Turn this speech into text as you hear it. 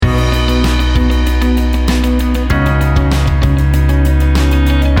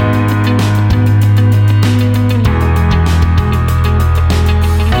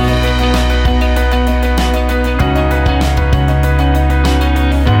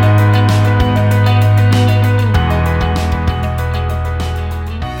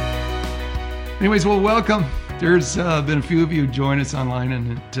Anyways, well, welcome. There's been a few of you join us online,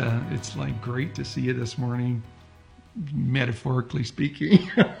 and it's like great to see you this morning, metaphorically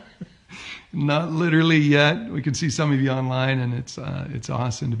speaking. Not literally yet. We can see some of you online, and it's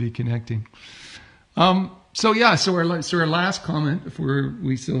awesome to be connecting. So our last comment, before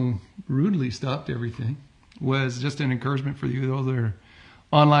we so rudely stopped everything, was just an encouragement for you, those that are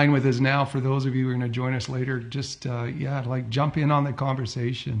online with us now. For those of you who are going to join us later, just jump in on the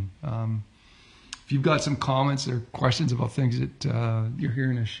conversation. If you've got some comments or questions about things that you're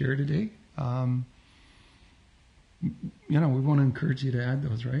hearing us share today, we want to encourage you to add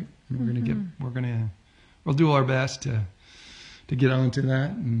those, right? And we'll do our best to get onto that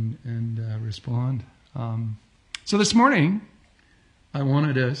and respond. So this morning, I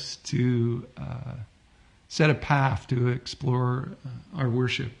wanted us to set a path to explore our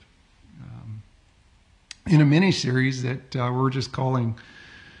worship in a mini-series that we're just calling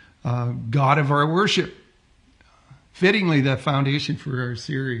God of Our Worship. Fittingly, the foundation for our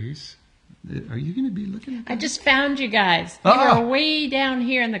series. Are you going to be looking at that? I just found you guys. You were way down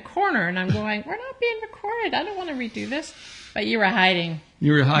here in the corner, and I'm going, we're not being recorded. I don't want to redo this. But you were hiding.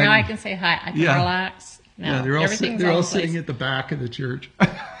 You were hiding. Now I can say hi. I can relax. Now, they're all sitting at the back of the church.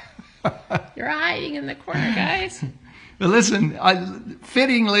 You're hiding in the corner, guys. But listen,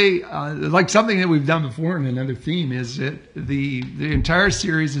 fittingly, like something that we've done before in another theme, is that the entire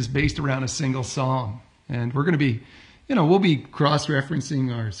series is based around a single song. And we're going to be, we'll be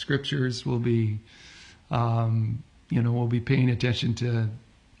cross-referencing our scriptures. We'll be, we'll be paying attention to,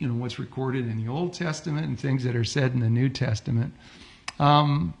 what's recorded in the Old Testament and things that are said in the New Testament.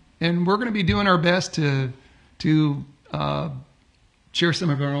 And we're going to be doing our best to share some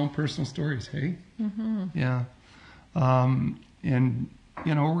of our own personal stories. Hey, yeah. We're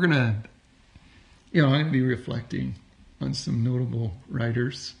going to, I'm going to be reflecting on some notable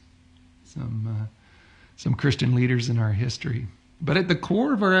writers, some Christian leaders in our history. But at the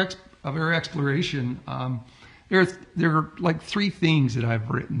core of our exploration, there are like three things that I've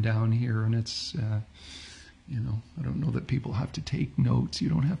written down here, and it's, I don't know that people have to take notes. You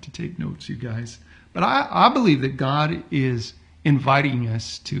don't have to take notes, you guys. But I believe that God is inviting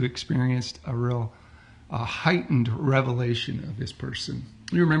us to experience a heightened revelation of His person.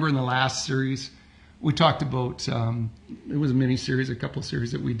 You remember in the last series, we talked about, it was a mini-series, a couple of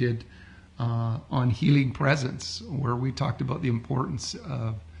series that we did on healing presence, where we talked about the importance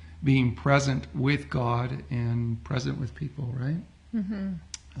of being present with God and present with people, right?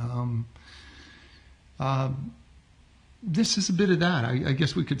 Mm-hmm. This is a bit of that. I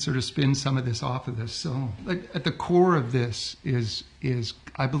guess we could sort of spin some of this off of this. So at the core of this is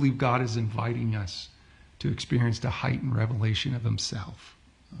I believe God is inviting us to experience the heightened revelation of Himself.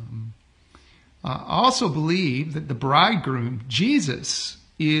 I also believe that the bridegroom, Jesus,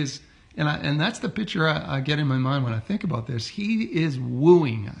 is, and that's the picture I get in my mind when I think about this. He is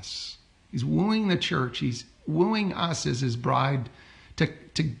wooing us. He's wooing the church. He's wooing us as His bride to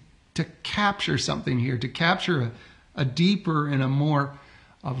capture something here, to capture a deeper and a more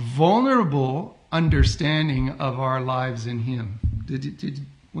vulnerable understanding of our lives in Him.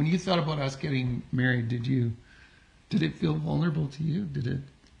 When you thought about us getting married, did it feel vulnerable to you? Did it,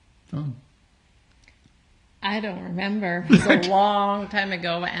 Tom? I don't remember. It was a long time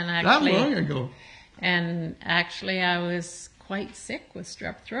ago, and actually, that long ago. And actually, I was quite sick with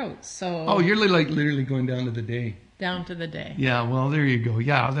strep throat. So you're literally going down to the day. Down to the day. Yeah, well, there you go.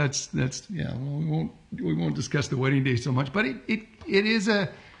 Yeah, that's yeah. Well, we won't discuss the wedding day so much, but it is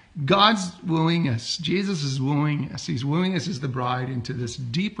God's wooing us. Jesus is wooing us. He's wooing us as the bride into this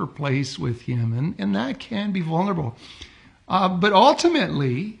deeper place with Him, and that can be vulnerable. But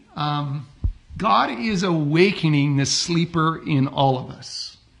ultimately, God is awakening the sleeper in all of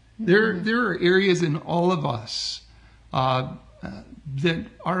us. Mm-hmm. There are areas in all of us that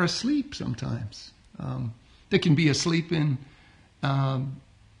are asleep sometimes. That can be asleep in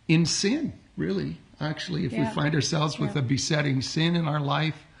sin, really. Actually, if we find ourselves with a besetting sin in our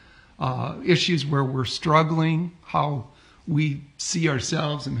life, issues where we're struggling, how we see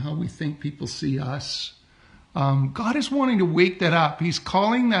ourselves and how we think people see us, God is wanting to wake that up. He's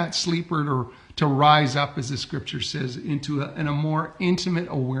calling that sleeper to rise up, as the scripture says, into a more intimate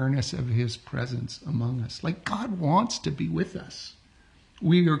awareness of His presence among us. Like God wants to be with us.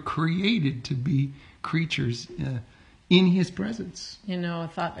 We are created to be creatures in His presence. A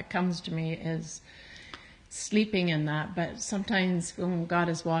thought that comes to me is sleeping in that, but sometimes when God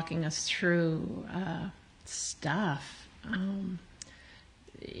is walking us through stuff,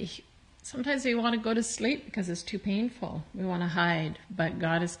 sometimes we want to go to sleep because it's too painful. We want to hide, but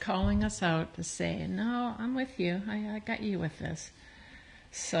God is calling us out to say, no, I'm with you. I got you with this.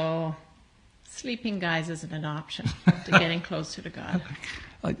 So Sleeping, guys, isn't an option to getting closer to God.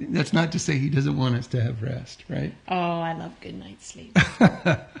 That's not to say he doesn't want us to have rest, right? Oh, I love good night's sleep.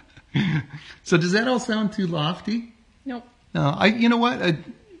 So does that all sound too lofty? Nope. No, you know what?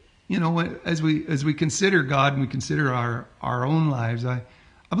 As we consider God and we consider our own lives, I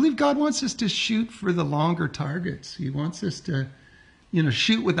believe God wants us to shoot for the longer targets. He wants us to,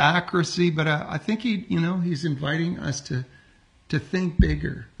 shoot with accuracy. But I think he's inviting us to think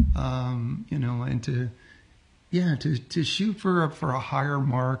bigger, and to shoot for a higher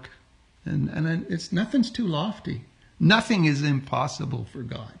mark. And it's nothing's too lofty. Nothing is impossible for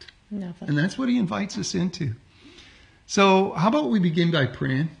God. Nothing. And that's what he invites us into. So how about we begin by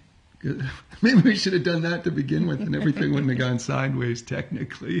praying? Maybe we should have done that to begin with, and everything wouldn't have gone sideways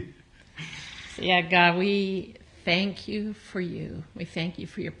technically. So yeah, God, we thank you for you. We thank you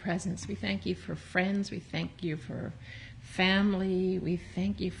for your presence. We thank you for friends. We thank you for family. We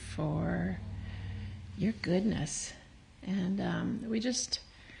thank you for your goodness. And we just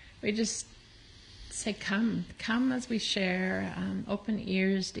say, come as we share, open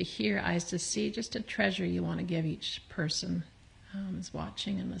ears to hear, eyes to see, just a treasure you want to give each person is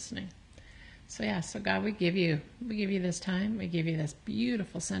watching and listening. So yeah, so God, we give you this time. We give you this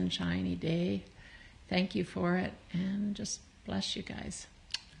beautiful sunshiny day. Thank you for it, and just bless you guys.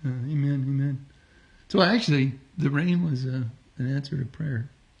 Amen. So actually, the rain was an answer to prayer.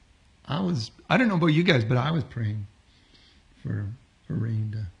 I don't know about you guys, but I was praying for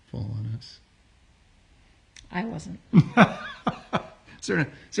rain to fall on us. I wasn't. Sort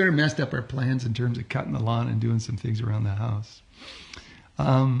of messed up our plans in terms of cutting the lawn and doing some things around the house.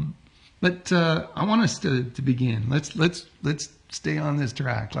 But I want us to begin. Let's stay on this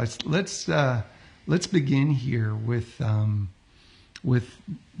track. Let's begin here with the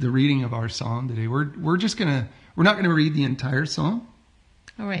reading of our psalm today. We're not gonna read the entire psalm.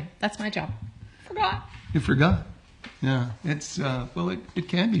 All right, that's my job. Forgot. You forgot? Yeah, it's it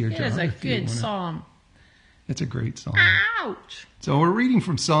can be your job. It is a good psalm. It's a great psalm. Ouch. So we're reading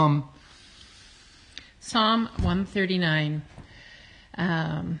from Psalm 139.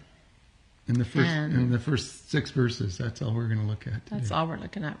 In the first 6 verses, that's all we're going to look at today. That's all we're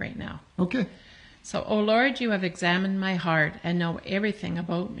looking at right now. Okay. So, O Lord, you have examined my heart and know everything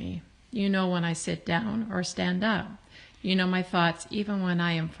about me. You know when I sit down or stand up. You know my thoughts even when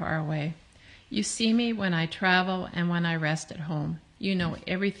I am far away. You see me when I travel and when I rest at home. You know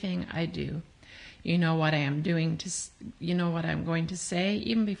everything I do. You know what I am doing you know what I'm going to say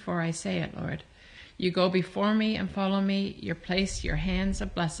even before I say it, Lord. You go before me and follow me. You place your hands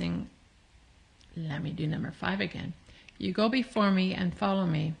of blessing. Let me do number 5 again. You go before me and follow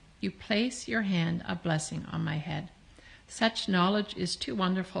me. You place your hand of blessing on my head. Such knowledge is too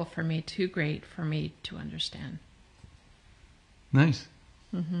wonderful for me, too great for me to understand. Nice.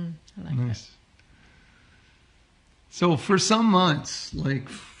 Mm-hmm. I like nice. That. So for some months, like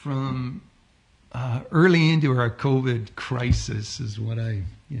from early into our COVID crisis is what I'm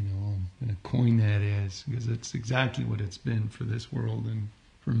going to coin that as, because it's exactly what it's been for this world and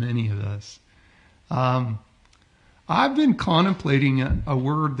for many of us. I've been contemplating a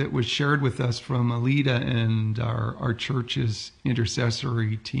word that was shared with us from Alida and our church's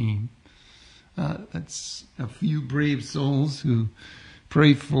intercessory team. That's a few brave souls who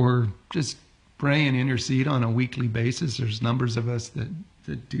pray and intercede on a weekly basis. There's numbers of us that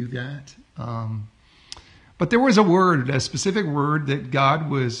do that. But there was a specific word that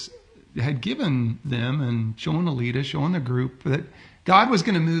God had given them and shown Alida, shown the group, that God was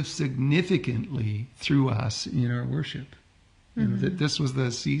going to move significantly through us in our worship. Mm-hmm. That this was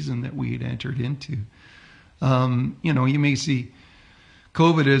the season that we had entered into. You may see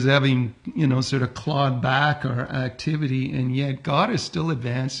COVID as having, sort of clawed back our activity, and yet God is still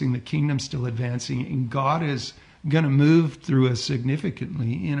advancing, the kingdom's still advancing, and God is going to move through us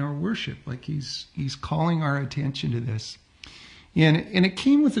significantly in our worship. Like he's calling our attention to this. And it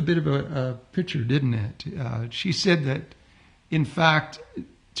came with a bit of a picture, didn't it? She said that, in fact,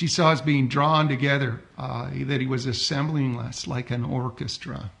 she saw us being drawn together, that he was assembling us like an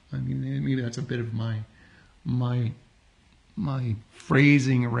orchestra. I mean, maybe that's a bit of my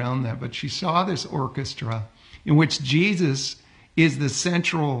phrasing around that, but she saw this orchestra in which Jesus is the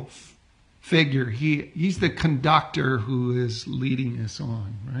central figure. He's the conductor who is leading us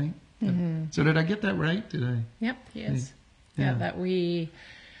on, right? Mm-hmm. So did I get that right? Did I? Yep, he is. Yeah,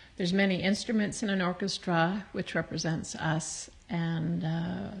 there's many instruments in an orchestra, which represents us, and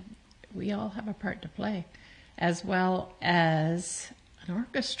we all have a part to play, as well as an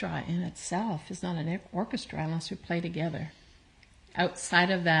orchestra in itself is not an orchestra unless we play together. Outside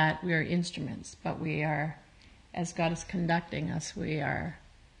of that, we are instruments, but we are, as God is conducting us, we are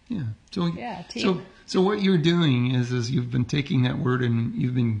Yeah. team. So what you're doing is you've been taking that word and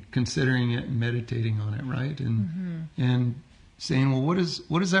you've been considering it and meditating on it, right? And saying, well, what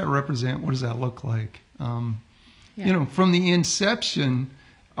does that represent? What does that look like? From the inception,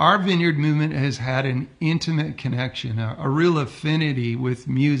 our Vineyard movement has had an intimate connection, a real affinity with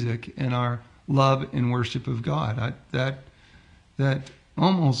music and our love and worship of God.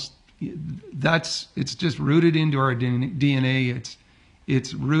 It's just rooted into our DNA.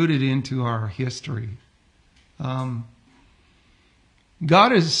 It's rooted into our history. God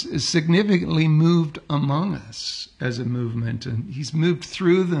has significantly moved among us as a movement, and He's moved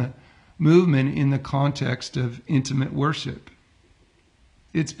through the movement in the context of intimate worship.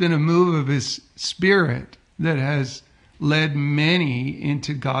 It's been a move of His Spirit that has led many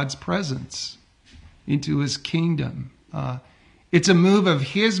into God's presence, into His kingdom. It's a move of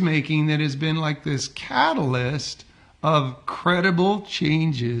His making that has been like this catalyst of credible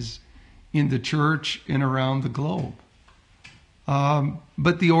changes in the church and around the globe.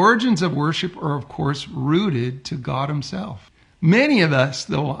 But the origins of worship are, of course, rooted to God Himself. Many of us,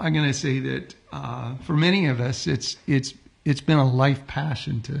 though, I'm going to say that for many of us, it's been a life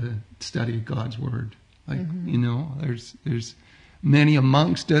passion to study God's Word. There's many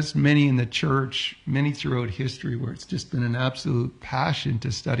amongst us, many in the church, many throughout history, where it's just been an absolute passion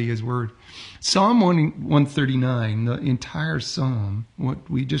to study His Word. Psalm 139, the entire psalm, what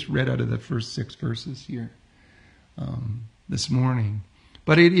we just read out of the first 6 verses here this morning,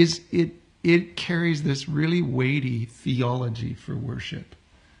 but it carries this really weighty theology for worship.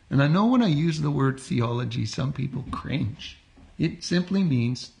 And I know when I use the word theology, some people cringe. It simply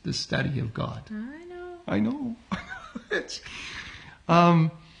means the study of God. I know.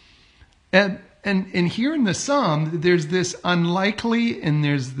 And here in the psalm, there's this unlikely and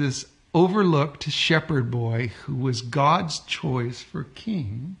there's this overlooked shepherd boy who was God's choice for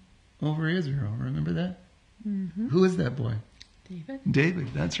king over Israel. Remember that? Mm-hmm. Who is that boy? David,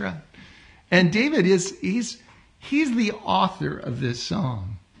 that's right. And David he's the author of this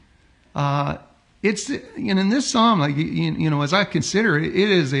psalm. In this psalm, as I consider it, it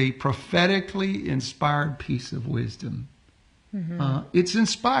is a prophetically inspired piece of wisdom. Mm-hmm. It's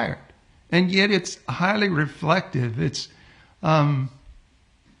inspired, and yet it's highly reflective. It's a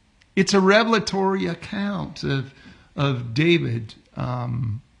revelatory account of David,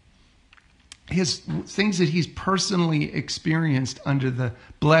 his things that he's personally experienced under the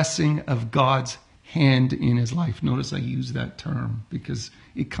blessing of God's hand in his life. Notice I use that term because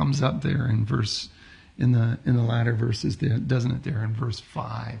it comes up there in the latter verses, doesn't it? There in verse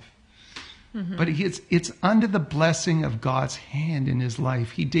 5. Mm-hmm. But it's under the blessing of God's hand in his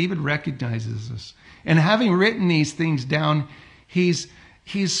life. David recognizes this, and having written these things down, he's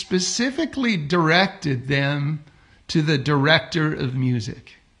specifically directed them to the director of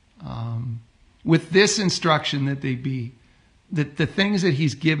music, with this instruction that that the things that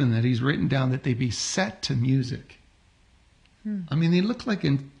he's given, that he's written down, that they be set to music. I mean, they look like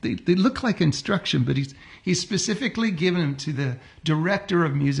instruction, but he's specifically given them to the director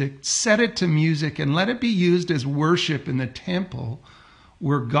of music. Set it to music and let it be used as worship in the temple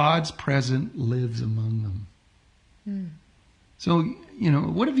where God's presence lives among them. So,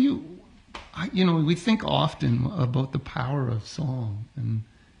 what have you? We think often about the power of song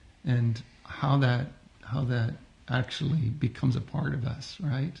and how that actually becomes a part of us,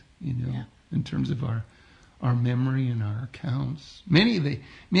 right? In terms of our memory and our accounts. Many of the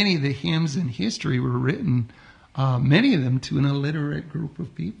hymns in history were written, many of them to an illiterate group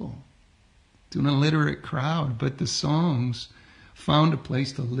of people, to an illiterate crowd, but the songs found a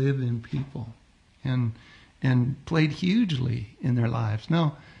place to live in people and played hugely in their lives.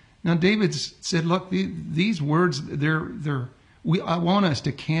 Now David said, look, these words, I want us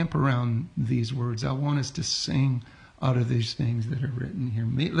to camp around these words. I want us to sing out of these things that are written here.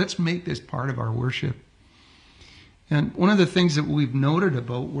 Let's make this part of our worship. And one of the things that we've noted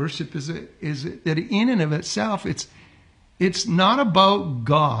about worship is that in and of itself, it's not about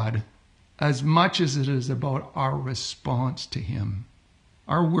God as much as it is about our response to Him.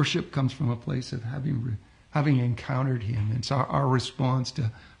 Our worship comes from a place of having encountered Him. It's our response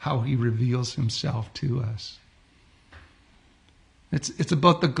to how He reveals Himself to us. It's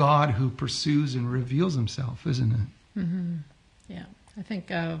about the God who pursues and reveals Himself, isn't it? Mm-hmm. Yeah, I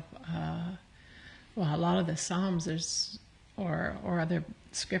think of a lot of the Psalms, or other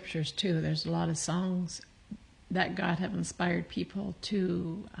scriptures too. There's a lot of songs that God have inspired people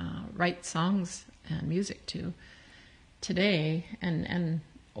to write songs and music to today, and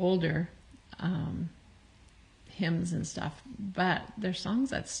older hymns and stuff. But they're songs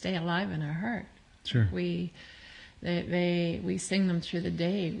that stay alive in our heart. Sure. We sing them through the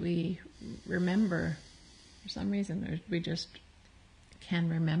day. We remember. For some reason, we just can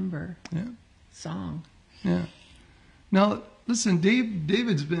remember song. Yeah. Now, listen,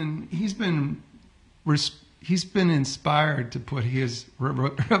 David's been inspired to put his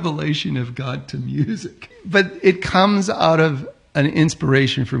revelation of God to music, but it comes out of an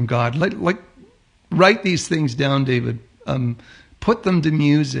inspiration from God. Like write these things down, David. Put them to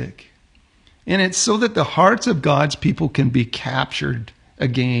music. And it's so that the hearts of God's people can be captured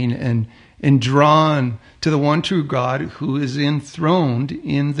again and drawn to the one true God who is enthroned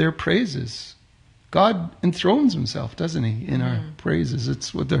in their praises. God enthrones himself, doesn't he, in our praises?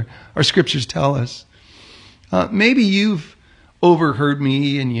 It's what our scriptures tell us. Maybe you've overheard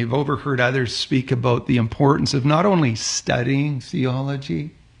me and you've overheard others speak about the importance of not only studying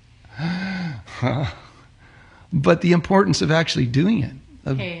theology, but the importance of actually doing it.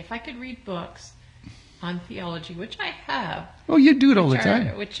 Okay, if I could read books on theology, which I have. Oh, you do it all the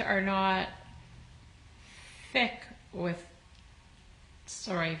time. Which are not thick with,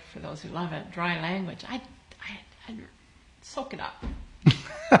 sorry for those who love it, dry language. I'd soak it up.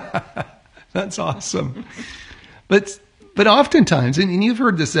 That's awesome. But oftentimes, and you've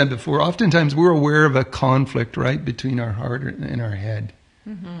heard this said before, oftentimes we're aware of a conflict, right, between our heart and our head.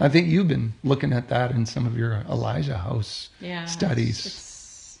 Mm-hmm. I think you've been looking at that in some of your Elijah House studies.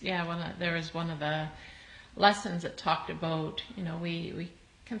 There was one of the lessons that talked about, we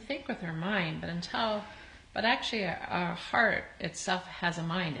can think with our mind, but actually our heart itself has a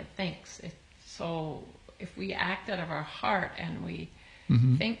mind, it thinks. So if we act out of our heart and we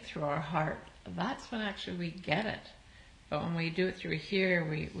think through our heart, that's when actually we get it. But when we do it through here,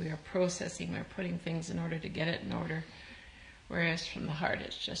 we are processing, we're putting things in order to get it in order. Whereas from the heart,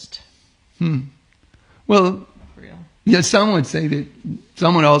 it's just well, real. Yeah, some would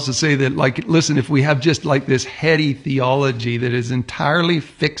also say that, like, listen, if we have just like this heady theology that is entirely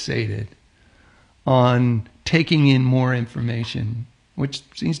fixated on taking in more information, which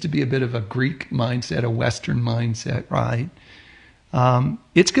seems to be a bit of a Greek mindset, a Western mindset, right?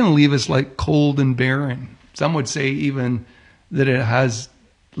 It's going to leave us like cold and barren. Some would say even that it has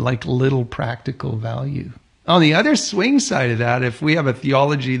like little practical value. On the other swing side of that, if we have a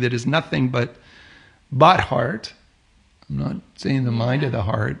theology that is nothing but heart, I'm not saying the mind of the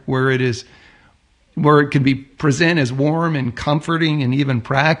heart, where it can be presented as warm and comforting and even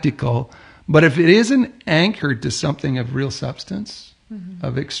practical, but if it isn't anchored to something of real substance,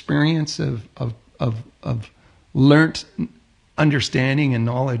 of experience, of learnt understanding and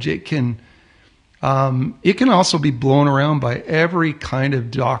knowledge, it can also be blown around by every kind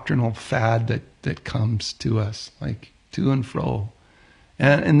of doctrinal fad that comes to us, like to and fro.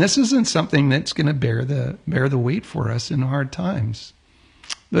 And this isn't something that's going to bear the weight for us in hard times.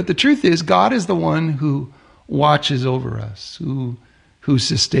 But the truth is, God is the one who watches over us, who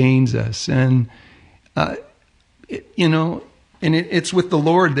sustains us, and it's with the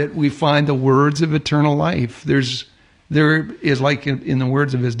Lord that we find the words of eternal life. There is, like in the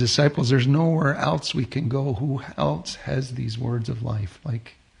words of his disciples, there's nowhere else we can go. Who else has these words of life?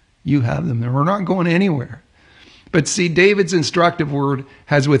 Like you have them, and we're not going anywhere. But see, David's instructive word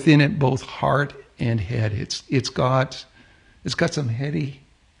has within it both heart and head. It's got some heady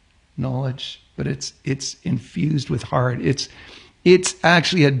knowledge, but it's infused with heart. It's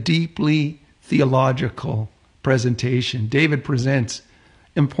actually a deeply theological presentation. David presents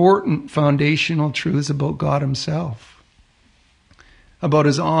important foundational truths about God himself, about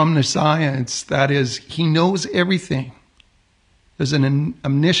his omniscience. That is, he knows everything. There's an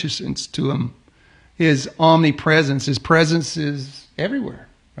omniscience to him. His omnipresence, his presence is everywhere,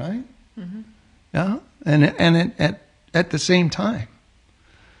 right? Mm-hmm. Yeah, and at the same time,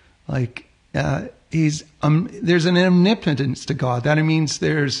 like there's an omnipotence to God. That means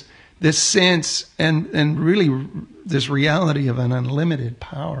there's this sense and really this reality of an unlimited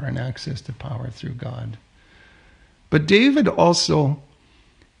power and access to power through God. But David also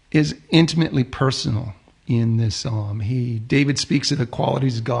is intimately personal in this psalm. David speaks of the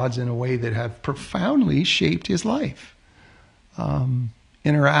qualities of God in a way that have profoundly shaped his life, and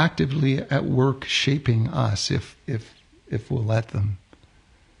are actively at work shaping us if we'll let them.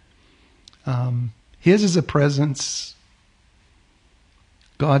 His is a presence,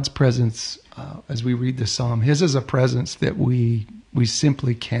 God's presence, as we read the psalm, his is a presence that we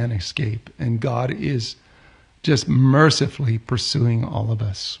simply can't escape, and God is just mercifully pursuing all of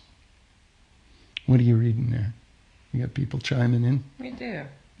us. What are you reading there? You got people chiming in? We do.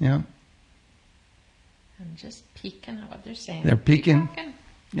 Yeah. I'm just peeking at what they're saying. They're peeking?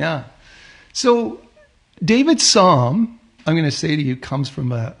 Yeah. So David's psalm, I'm going to say to you, comes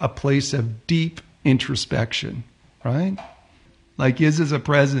from a place of deep introspection. right? Like his is a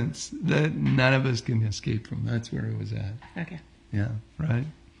presence that none of us can escape from. That's where it was at. Okay. Yeah, right.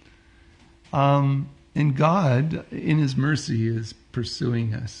 And God, in his mercy, is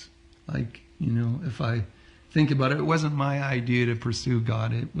pursuing us. Like, if I think about it, it wasn't my idea to pursue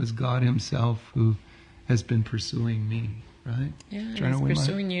God. It was God himself who has been pursuing me, right? Yeah, he's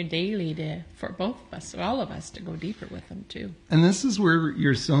pursuing you daily for both of us, all of us, to go deeper with him too. And this is where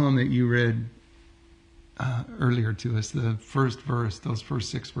your psalm that you read earlier to us, the first verse, those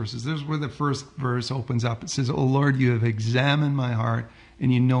first 6 verses, this is where the first verse opens up. It says, "O Lord, you have examined my heart,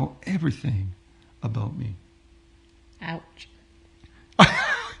 and you know everything about me." Ouch.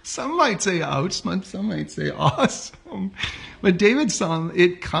 Some might say ouch, some might say awesome. But David's psalm,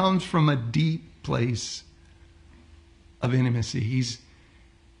 it comes from a deep place of intimacy.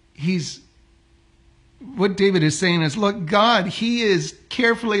 What David is saying is, look, God, he is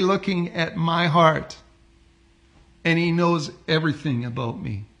carefully looking at my heart, and he knows everything about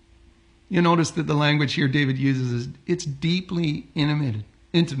me. You notice that the language here David uses is, it's deeply intimate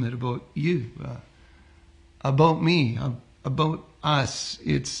about you, about me, about us.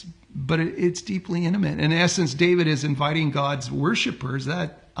 It's deeply intimate. In essence, David is inviting God's worshipers,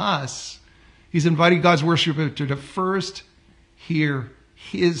 that us, he's inviting God's worshipers to first hear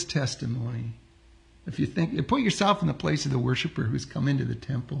his testimony. If you put yourself in the place of the worshiper who's come into the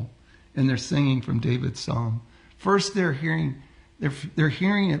temple and they're singing from David's psalm. First, they're hearing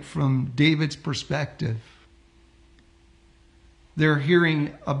it from David's perspective. They're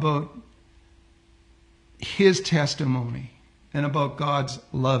hearing about his testimony and about God's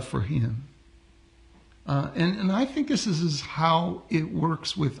love for him. And I think this is how it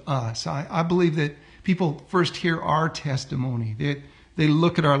works with us. I believe that people first hear our testimony. They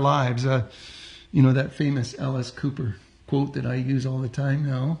look at our lives. That famous Alice Cooper quote that I use all the time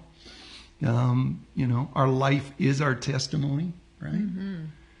now. Our life is our testimony, right? Mm-hmm.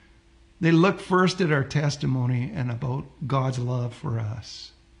 They look first at our testimony and about God's love for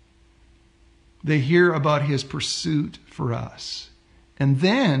us. They hear about his pursuit for us. And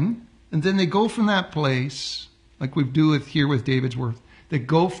then they go from that place, like we do here with David's word. They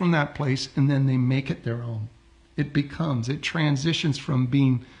go from that place and then they make it their own. It transitions from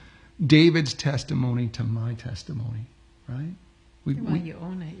being David's testimony to my testimony, right? You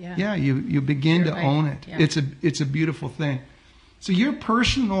own it, yeah. Yeah, you begin to own it. Yeah. It's a beautiful thing. So your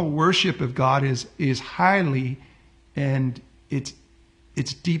personal worship of God is highly, and it's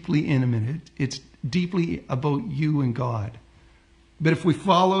deeply intimate. It's deeply about you and God. But if we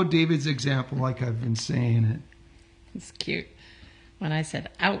follow David's example, like I've been saying it. It's cute. When I said,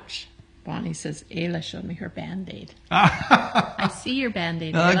 ouch, Bonnie says, Ayla showed me her Band-Aid. I see your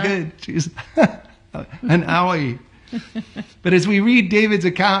Band-Aid, Ayla. Good. She's an owie. But as we read David's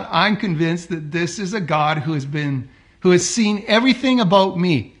account, I'm convinced that this is a God who has seen everything about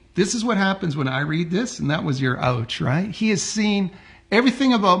me. This is what happens when I read this, and that was your ouch, right? He has seen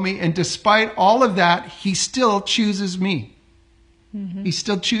everything about me, and despite all of that, he still chooses me. Mm-hmm. He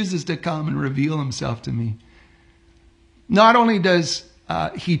still chooses to come and reveal himself to me. Not only does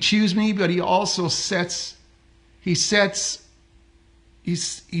he choose me, but he also sets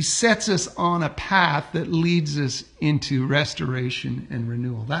us on a path that leads us into restoration and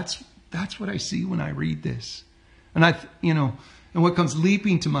renewal. That's what I see when I read this. And and what comes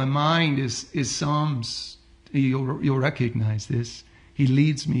leaping to my mind is Psalms. You'll recognize this. He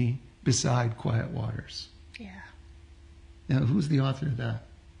leads me beside quiet waters. Yeah. Now, who's the author of that?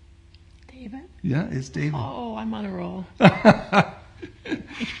 David? Yeah, it's David. Oh, I'm on a roll.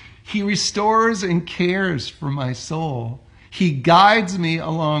 He restores and cares for my soul. He guides me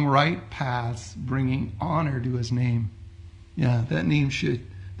along right paths, bringing honor to his name. Yeah, that name should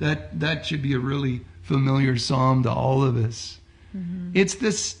be a really familiar psalm to all of us. Mm-hmm. It's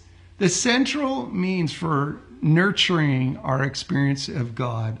the central means for nurturing our experience of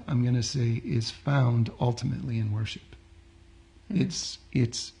God, I'm going to say, is found ultimately in worship. Mm-hmm.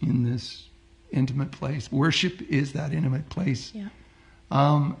 It's in this intimate place. Worship is that intimate place. Yeah.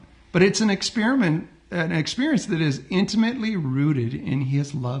 But it's an experience that is intimately rooted in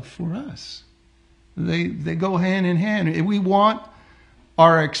his love for us. They go hand in hand. We want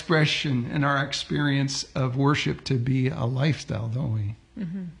our expression and our experience of worship to be a lifestyle, don't we?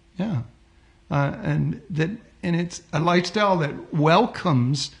 Mm-hmm. Yeah. And it's a lifestyle that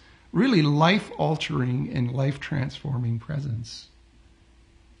welcomes really life-altering and life-transforming presence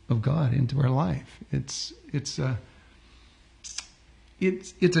of God into our life. It's a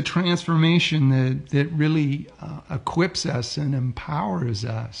transformation that really equips us and empowers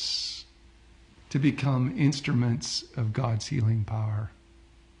us to become instruments of God's healing power.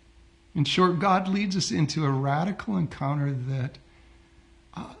 In short, God leads us into a radical encounter that,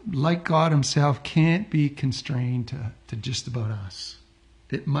 like God himself, can't be constrained to just about us.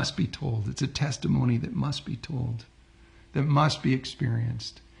 It must be told. It's a testimony that must be told, that must be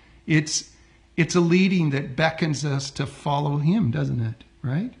experienced. It's a leading that beckons us to follow him, doesn't it?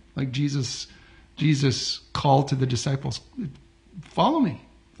 Right? Like Jesus called to the disciples, follow me,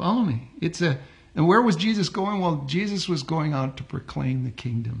 follow me. And where was Jesus going? Well, Jesus was going out to proclaim the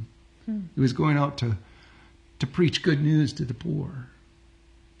kingdom. He was going out to preach good news to the poor,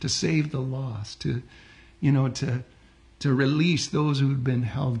 to save the lost, to release those who had been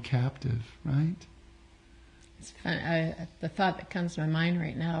held captive, right? It's fun. The thought that comes to my mind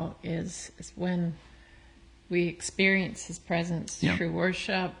right now is when we experience his presence through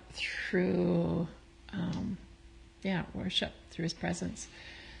worship, through worship, through his presence.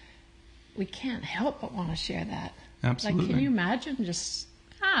 We can't help but want to share that. Absolutely. Like, can you imagine just,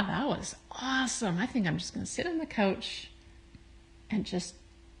 that was awesome. I think I'm just going to sit on the couch and just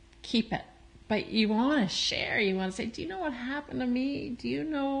keep it. But you want to share. You want to say, do you know what happened to me? Do you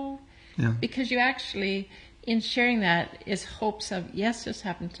know? Yeah. Because you actually, in sharing that, is hopes of, yes, this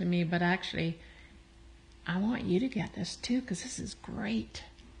happened to me, but actually, I want you to get this too, because this is great.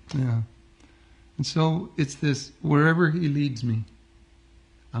 Yeah. And so it's this, wherever he leads me,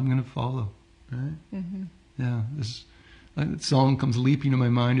 I'm going to follow, right? Mm-hmm. Yeah. This song comes leaping to my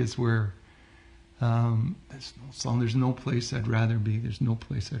mind. It's where, there's no place I'd rather be. There's no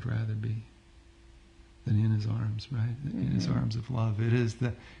place I'd rather be than in his arms, right? Mm-hmm. In his arms of love.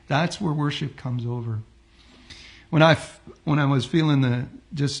 That's where worship comes over. When I was feeling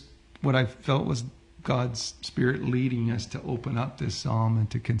just what I felt was God's Spirit leading us to open up this psalm and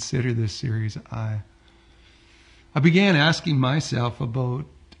to consider this series, I began asking myself about,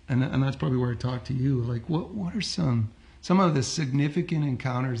 and that's probably where I talk to you, like what are some of the significant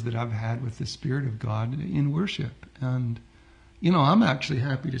encounters that I've had with the Spirit of God in worship? And, I'm actually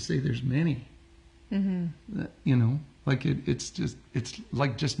happy to say there's many. Mm-hmm. Like it's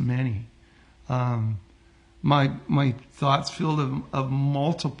like just many. My thoughts filled of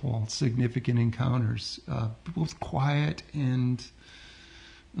multiple significant encounters, both quiet and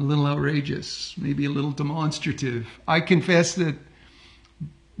a little outrageous, maybe a little demonstrative. I confess that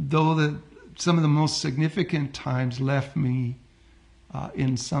though some of the most significant times left me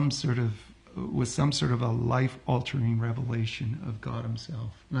with some sort of a life-altering revelation of God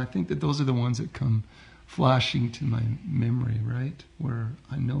himself. And I think that those are the ones that come flashing to my memory, right? Where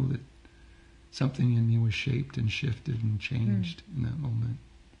I know that something in me was shaped and shifted and changed in that moment.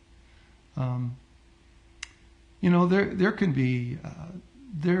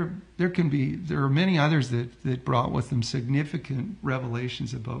 There are many others that brought with them significant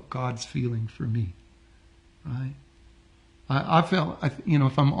revelations about God's feeling for me, right? I felt,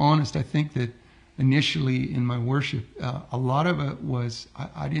 if I'm honest, I think that initially in my worship, a lot of it was,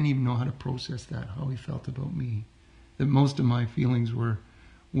 I didn't even know how to process that, how he felt about me. That most of my feelings were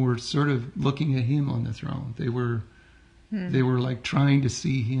sort of looking at him on the throne. They were like trying to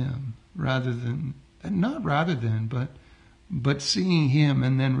see him but seeing him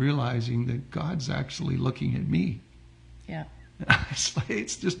and then realizing that God's actually looking at me. Yeah.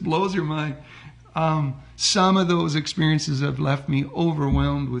 It just blows your mind. Some of those experiences have left me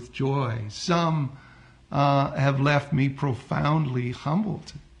overwhelmed with joy. Some have left me profoundly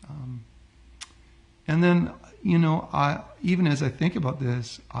humbled. And then, even as I think about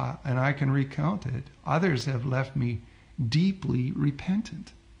this, and I can recount it, others have left me deeply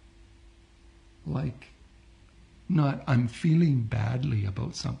repentant. Like, not I'm feeling badly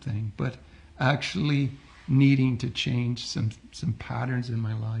about something, but actually needing to change some patterns in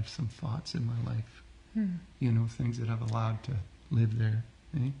my life, some thoughts in my life. Things that I've allowed to live there.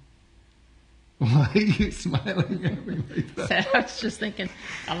 Eh? Why are you smiling at me like that? So I was just thinking,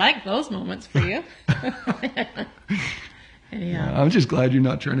 I like those moments for you. Yeah, I'm just glad you're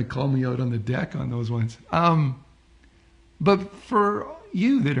not trying to call me out on the deck on those ones. But for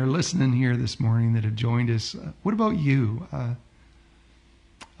you that are listening here this morning that have joined us, what about you?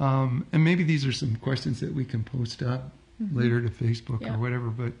 And maybe these are some questions that we can post up later to Facebook or whatever,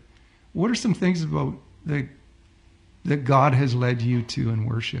 but what are some things about that God has led you to in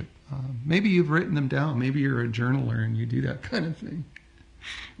worship? Maybe you've written them down. Maybe you're a journaler and you do that kind of thing.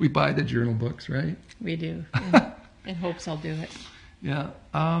 We buy the journal books, right? We do. In hopes I'll do it. Yeah.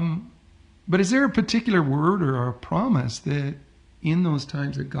 But is there a particular word or a promise that in those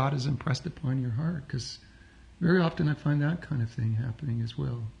times that God has impressed upon your heart? Because very often I find that kind of thing happening as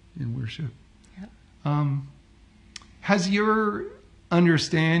well in worship. Yeah. Has your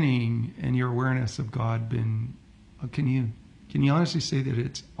understanding and your awareness of God been, can you Can you honestly say that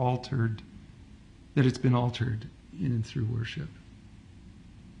it's altered, that it's been altered in and through worship?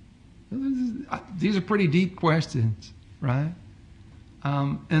 These are pretty deep questions, right?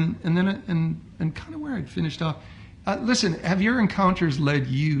 And kind of where I'd finished off. Listen, have your encounters led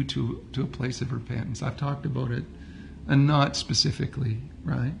you to a place of repentance? I've talked about it, and not specifically,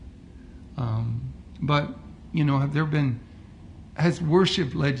 right? But has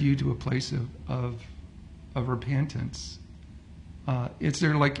worship led you to a place of repentance? Is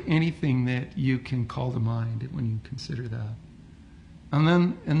there like anything that you can call to mind when you consider that? And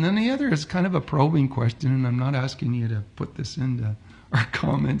then the other is kind of a probing question, and I'm not asking you to put this into our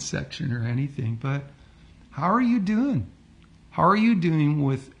comment section or anything, but how are you doing? How are you doing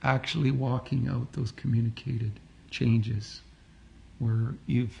with actually walking out those communicated changes where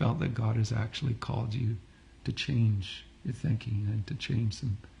you felt that God has actually called you to change your thinking and to change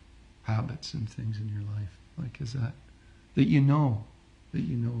some habits and things in your life? Like, is that you know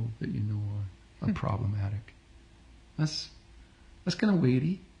are problematic? That's kind of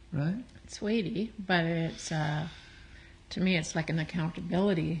weighty, right? It's weighty, but it's to me it's like an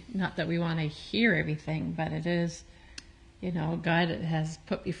accountability. Not that we want to hear everything, but it is, God has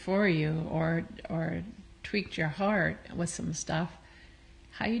put before you or tweaked your heart with some stuff.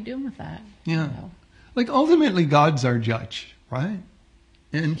 How you doing with that? Yeah. Like ultimately God's our judge, right?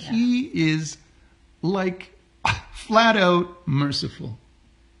 And He is like flat out merciful,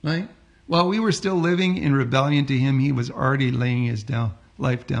 right? While we were still living in rebellion to Him, He was already laying His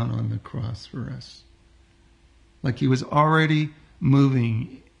life down on the cross for us. Like He was already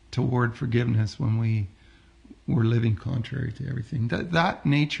moving toward forgiveness when we were living contrary to everything. That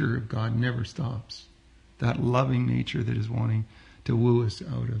nature of God never stops. That loving nature that is wanting to woo us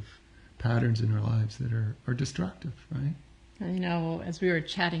out of patterns in our lives that are destructive, right? As we were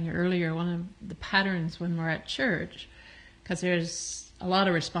chatting earlier, one of the patterns when we're at church, because there's a lot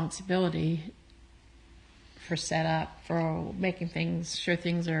of responsibility for setup, for making sure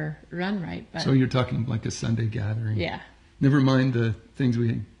things are run right. But so you're talking like a Sunday gathering. Yeah. Never mind the things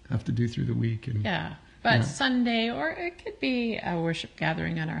we have to do through the week. But Sunday, or it could be a worship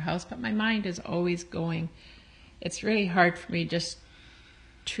gathering in our house, but my mind is always going. It's really hard for me just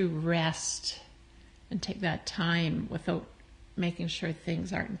to rest and take that time without making sure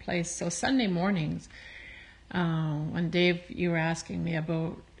things are in place. So Sunday mornings, when Dave, you were asking me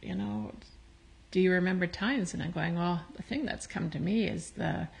about, do you remember times? And I'm going, well, the thing that's come to me is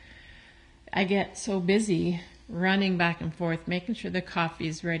I get so busy running back and forth, making sure the coffee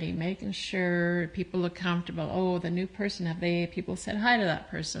is ready, making sure people look comfortable. Oh, the new person, people said hi to that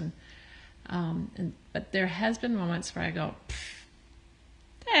person? But there has been moments where I go,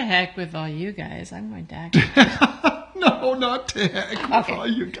 the heck with all you guys. I'm going to act. No, not to heck with all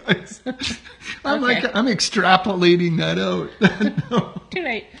you guys. I'm extrapolating that out. No. Too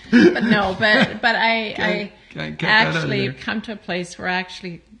late. But I actually come to a place where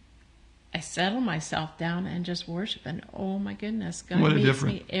I settle myself down and just worship. And oh my goodness, God meets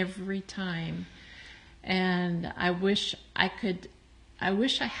me every time. And I wish I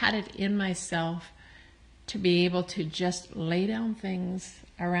had it in myself to be able to just lay down things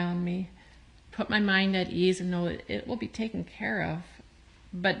around me, put my mind at ease and know that it will be taken care of,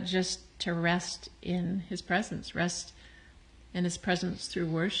 but just to rest in His presence, rest in His presence through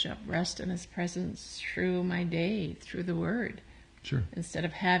worship, rest in His presence through my day, through the Word. Sure. Instead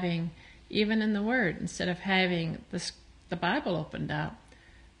of having, even in the Word, instead of having the Bible opened up,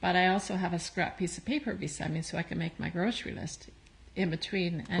 but I also have a scrap piece of paper beside me so I can make my grocery list in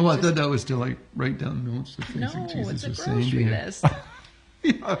between. And I thought that was to write down notes of things that Jesus was saying. No, it's a grocery list.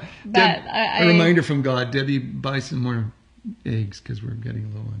 But a reminder from God, Debbie, buy some more eggs because we're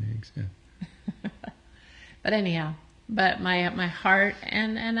getting low on eggs. Yeah. But anyhow, my heart,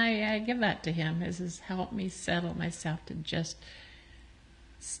 and I give that to Him, is help me settle myself to just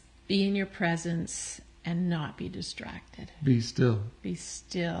be in your presence and not be distracted. Be still. Be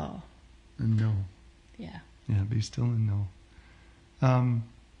still. And know. Yeah. Yeah, be still and know.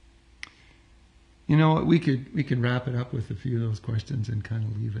 We could wrap it up with a few of those questions and kind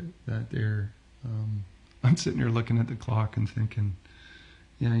of leave it that there. I'm sitting here looking at the clock and thinking,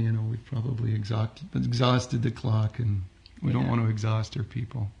 we've probably exhausted the clock, and we don't want to exhaust our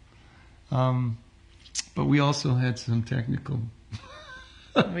people. But we also had some technical.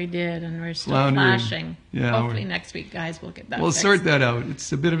 We did, and we're still floundering. flashing. Yeah, hopefully next week, guys, we'll get that. We'll fixed. sort that out. It's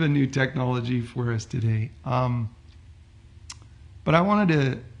a bit of a new technology for us today. But I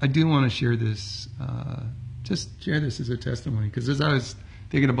do want to share this, just share this as a testimony, because as I was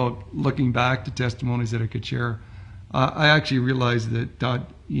thinking about looking back to testimonies that I could share, I actually realized that God,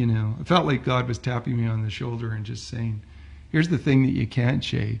 I felt like God was tapping me on the shoulder and just saying, here's the thing that you can't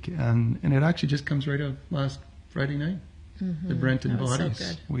shake. And it actually just comes right out last Friday night. The Brenton Bodies. So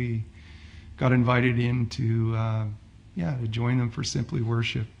good. We got invited in to join them for Simply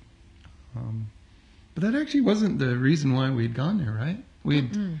Worship. But that actually wasn't the reason why we'd gone there, right?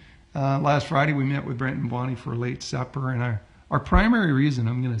 Last Friday we met with Brent and Bonnie for a late supper, and our primary reason,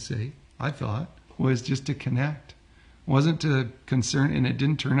 I'm going to say, I thought, was just to connect. It wasn't to concern, and it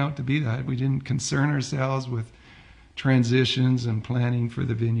didn't turn out to be that. We didn't concern ourselves with transitions and planning for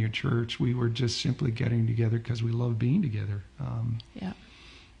the Vineyard Church. We were just simply getting together because we love being together.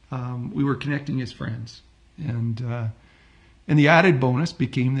 We were connecting as friends, and the added bonus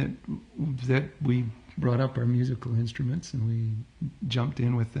became that we brought up our musical instruments and we jumped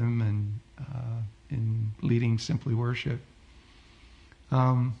in with them and in leading Simply Worship.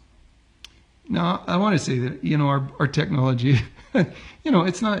 Now I want to say that our technology,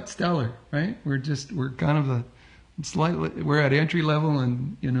 it's not stellar, right? We're kind of we're at entry level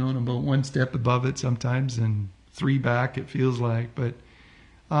and and about one step above it sometimes and three back it feels like, but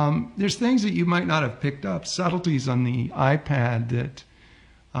there's things that you might not have picked up, subtleties on the iPad that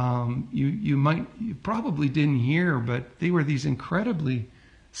you probably didn't hear, but they were these incredibly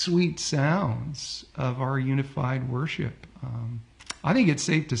sweet sounds of our unified worship. I think it's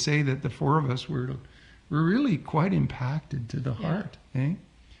safe to say that the four of us were really quite impacted to the heart,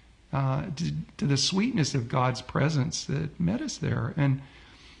 to the sweetness of God's presence that met us there, and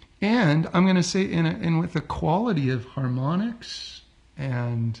I'm going to say, and with the quality of harmonics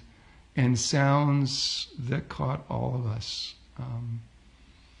and sounds that caught all of us.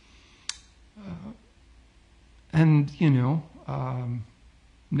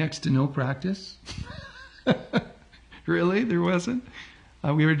 Next to no practice. Really, there wasn't.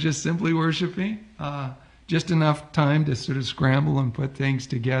 We were just simply worshiping. Just enough time to sort of scramble and put things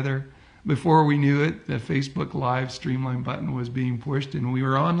together. Before we knew it, the Facebook Live Streamline button was being pushed and we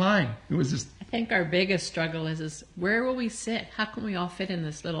were online. It was just... I think our biggest struggle is where will we sit? How can we all fit in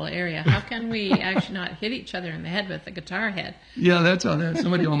this little area? How can we actually not hit each other in the head with the guitar head? Yeah, that's on that.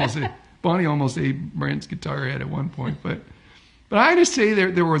 Somebody almost said, Bonnie almost ate Brent's guitar head at one point. But I just say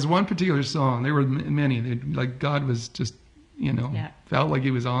there was one particular song. There were many. Like God was just, felt like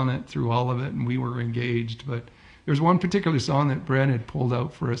he was on it through all of it and we were engaged. But there was one particular song that Brent had pulled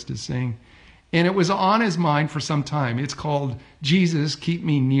out for us to sing. And it was on his mind for some time. It's called Jesus, Keep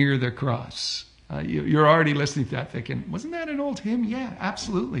Me Near the Cross. You're already listening to that thinking, wasn't that an old hymn? Yeah,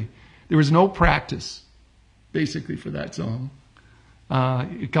 absolutely. There was no practice, basically, for that song.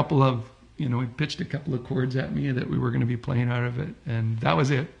 A couple of, he pitched a couple of chords at me that we were going to be playing out of it. And that was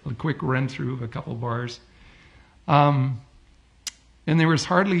it, a quick run through of a couple bars. And there was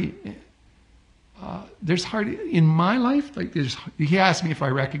hardly... in my life, he asked me if I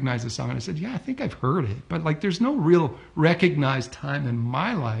recognize the song, and I said, yeah, I think I've heard it. But there's no real recognized time in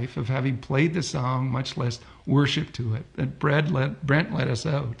my life of having played the song, much less worship to it. That Brent let us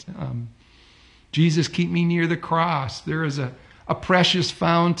out. Jesus, keep me near the cross. There is a precious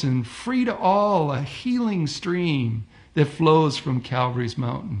fountain, free to all, a healing stream that flows from Calvary's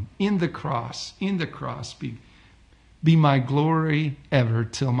mountain. In the cross, be my glory ever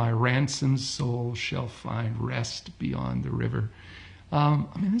till my ransomed soul shall find rest beyond the river.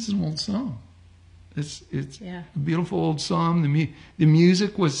 This is an old song. It's a beautiful old song. The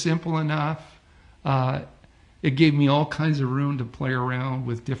music was simple enough. It gave me all kinds of room to play around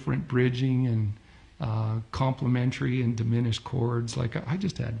with different bridging and complementary and diminished chords. I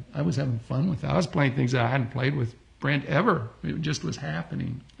was having fun with that. I was playing things that I hadn't played with Brent ever. It just was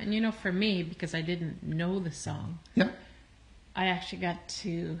happening. And for me, because I didn't know the song, I actually got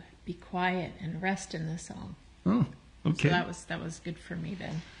to be quiet and rest in the song. Oh, okay. So that was good for me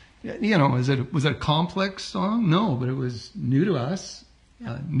then. Was it a complex song? No, but it was new to us.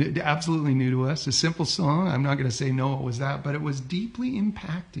 Absolutely new to us. A simple song. I'm not going to say no, it was that, but it was deeply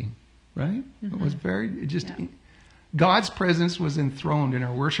impacting, right? Mm-hmm. It was God's presence was enthroned in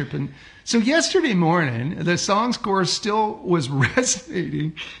our worship. And so yesterday morning, the song score still was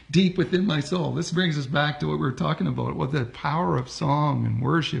resonating deep within my soul. This brings us back to what we were talking about, what the power of song and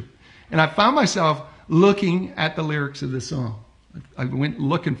worship. And I found myself looking at the lyrics of the song. I went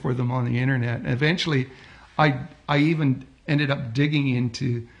looking for them on the internet. And eventually, I even ended up digging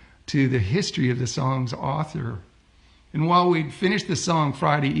into the history of the song's author. And while we'd finished the song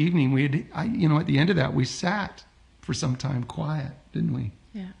Friday evening, at the end of that, we sat for some time quiet, didn't we?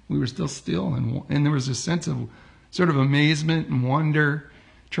 Yeah. We were still, and there was a sense of sort of amazement and wonder,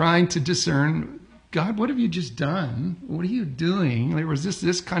 trying to discern, God, what have you just done? What are you doing? There was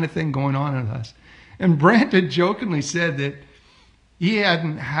this kind of thing going on in us. And Brent had jokingly said that he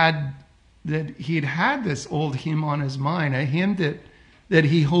hadn't had he had this old hymn on his mind, a hymn that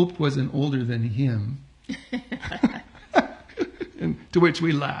he hoped was an older than him, and to which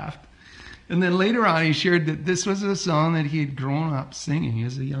we laughed. And then later on, he shared that this was a song that he had grown up singing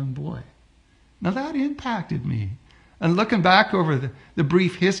as a young boy. Now that impacted me. And looking back over the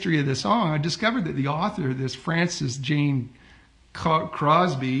brief history of the song, I discovered that the author, this Frances Jane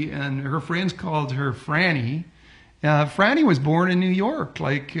Crosby, and her friends called her Franny. Franny was born in New York,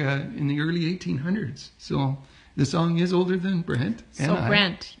 in the early 1800s. So the song is older than Brent. So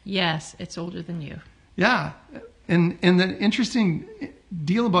Brent, yes, it's older than you. Yeah. And the interesting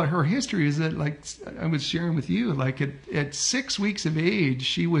deal about her history is that, like I was sharing with you, like at 6 weeks of age,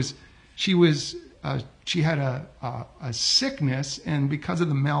 she had a sickness, and because of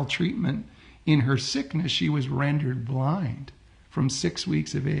the maltreatment in her sickness, she was rendered blind from 6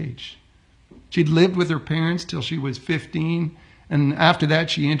 weeks of age. She'd lived with her parents till she was 15, and after that,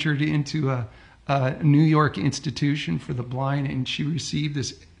 she entered into a New York institution for the blind, and she received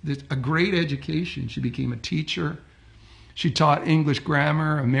a great education. She became a teacher. She taught English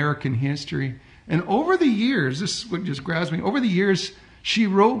grammar, American history. And over the years, this is what just grabs me, over the years, she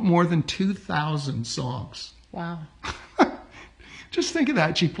wrote more than 2,000 songs. Wow. Just think of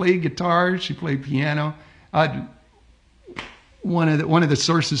that. She played guitar, she played piano. One of the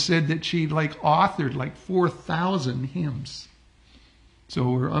sources said that she authored 4,000 hymns.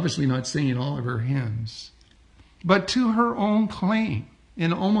 So we're obviously not singing all of her hymns. But to her own claim,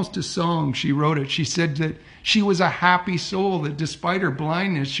 in almost a song she wrote it, she said that she was a happy soul, that despite her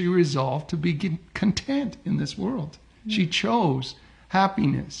blindness, she resolved to be content in this world. She chose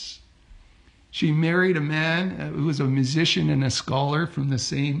happiness. She married a man who was a musician and a scholar from the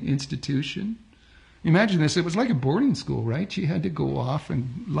same institution. Imagine this, it was like a boarding school, right? She had to go off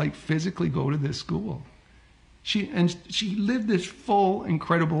and physically go to this school. She lived this full,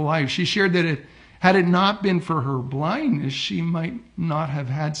 incredible life. She shared that had it not been for her blindness, she might not have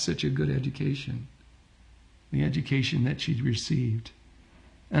had such a good education, the education that she'd received.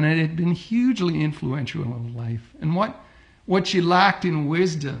 And it had been hugely influential in her life. And what she lacked in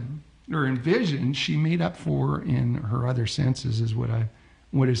wisdom or in vision, she made up for in her other senses, is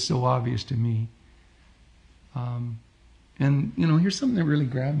what is so obvious to me. And here's something that really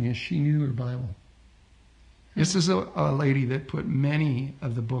grabbed me: is she knew her Bible. This is a lady that put many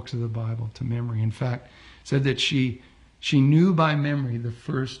of the books of the Bible to memory. In fact, said that she knew by memory the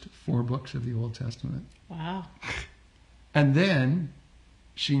first 4 books of the Old Testament. Wow. And then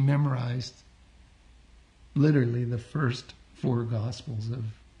she memorized literally the first 4 Gospels of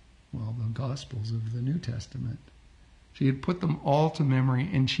the New Testament. She had put them all to memory,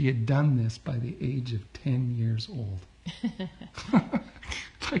 and she had done this by the age of 10 years old.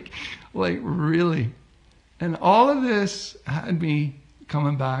 like really. And all of this had me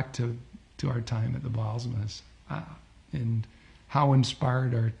coming back to our time at the Baalsmas, and how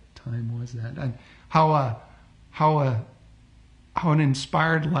inspired our time was that, and how an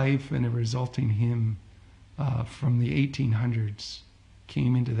inspired life and a resulting hymn from the 1800s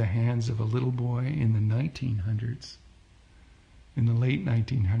came into the hands of a little boy in the 1900s, in the late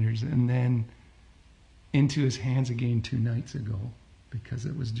 1900s, and then into his hands again 2 nights ago, because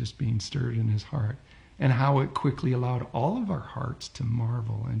it was just being stirred in his heart. And how it quickly allowed all of our hearts to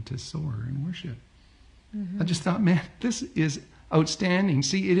marvel and to soar in worship. Mm-hmm. I just thought, man, this is outstanding.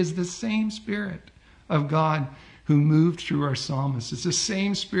 See, it is the same Spirit of God who moved through our psalmists. It's the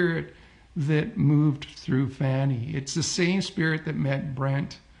same Spirit that moved through Fanny. It's the same Spirit that met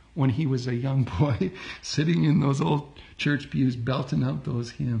Brent when he was a young boy sitting in those old church pews belting out those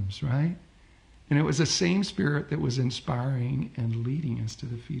hymns, right? And it was the same Spirit that was inspiring and leading us to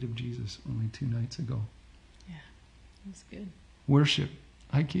the feet of Jesus only 2 nights ago. Yeah, that's good. Worship,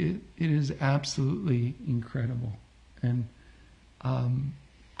 it is absolutely incredible. And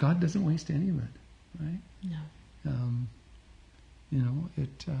God doesn't waste any of it, right? No.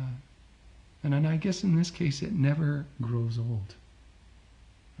 And I guess in this case, it never grows old,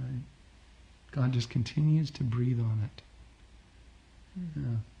 right? God just continues to breathe on it. Mm-hmm.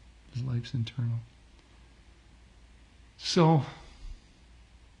 Yeah. His life's internal. So,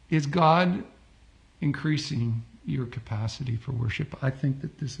 is God increasing your capacity for worship? I think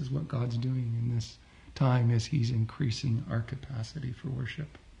that this is what God's doing in this time, is He's increasing our capacity for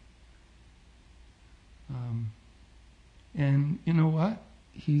worship. And you know what?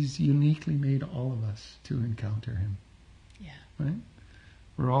 He's uniquely made all of us to encounter Him. Yeah. Right?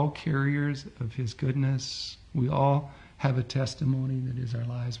 We're all carriers of His goodness. We all have a testimony that is our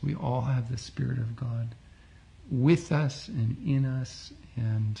lives. We all have the Spirit of God with us and in us,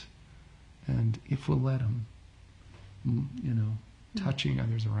 and if we'll let Him, touching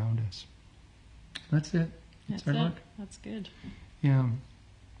others around us. That's it. That's our it. luck. That's good. Yeah.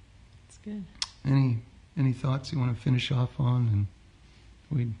 That's good. Any thoughts you want to finish off on?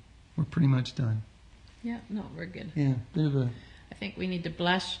 And we're pretty much done. Yeah, no, we're good. Yeah, bit of a... I think we need to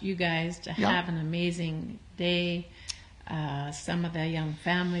bless you guys to have an amazing day. Some of the young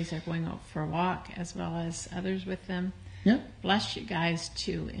families are going out for a walk, as well as others with them. Yeah. Bless you guys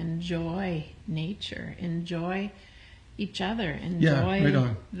to enjoy nature, enjoy each other,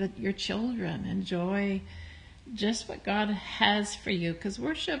 enjoy your children, enjoy just what God has for you. Because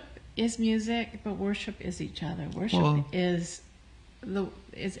worship is music, but worship is each other. Worship is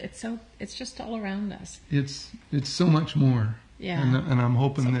it's just all around us. It's so much more. Yeah. And I'm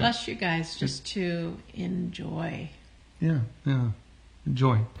hoping that bless you guys just to enjoy. Yeah.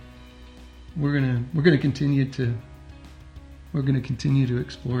 Enjoy. We're gonna continue to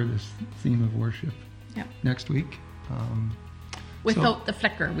explore this theme of worship. Yep. Next week. Without the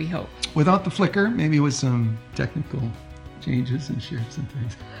flicker, we hope. Without the flicker, maybe with some technical changes and shifts and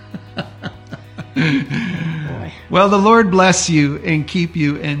things. Boy. Well, the Lord bless you and keep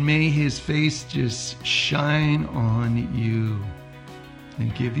you, and may His face just shine on you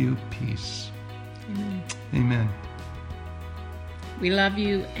and give you peace. Amen. Amen. We love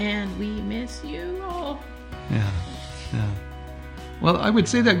you and we miss you all. Yeah. Well, I would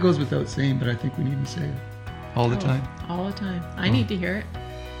say that goes without saying, but I think we need to say it all the time. All the time. I need to hear it.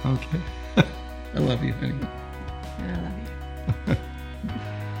 Okay. I love you, honey. And I love you.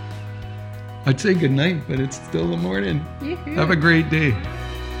 I'd say good night, but it's still the morning. Yoo-hoo. Have a great day.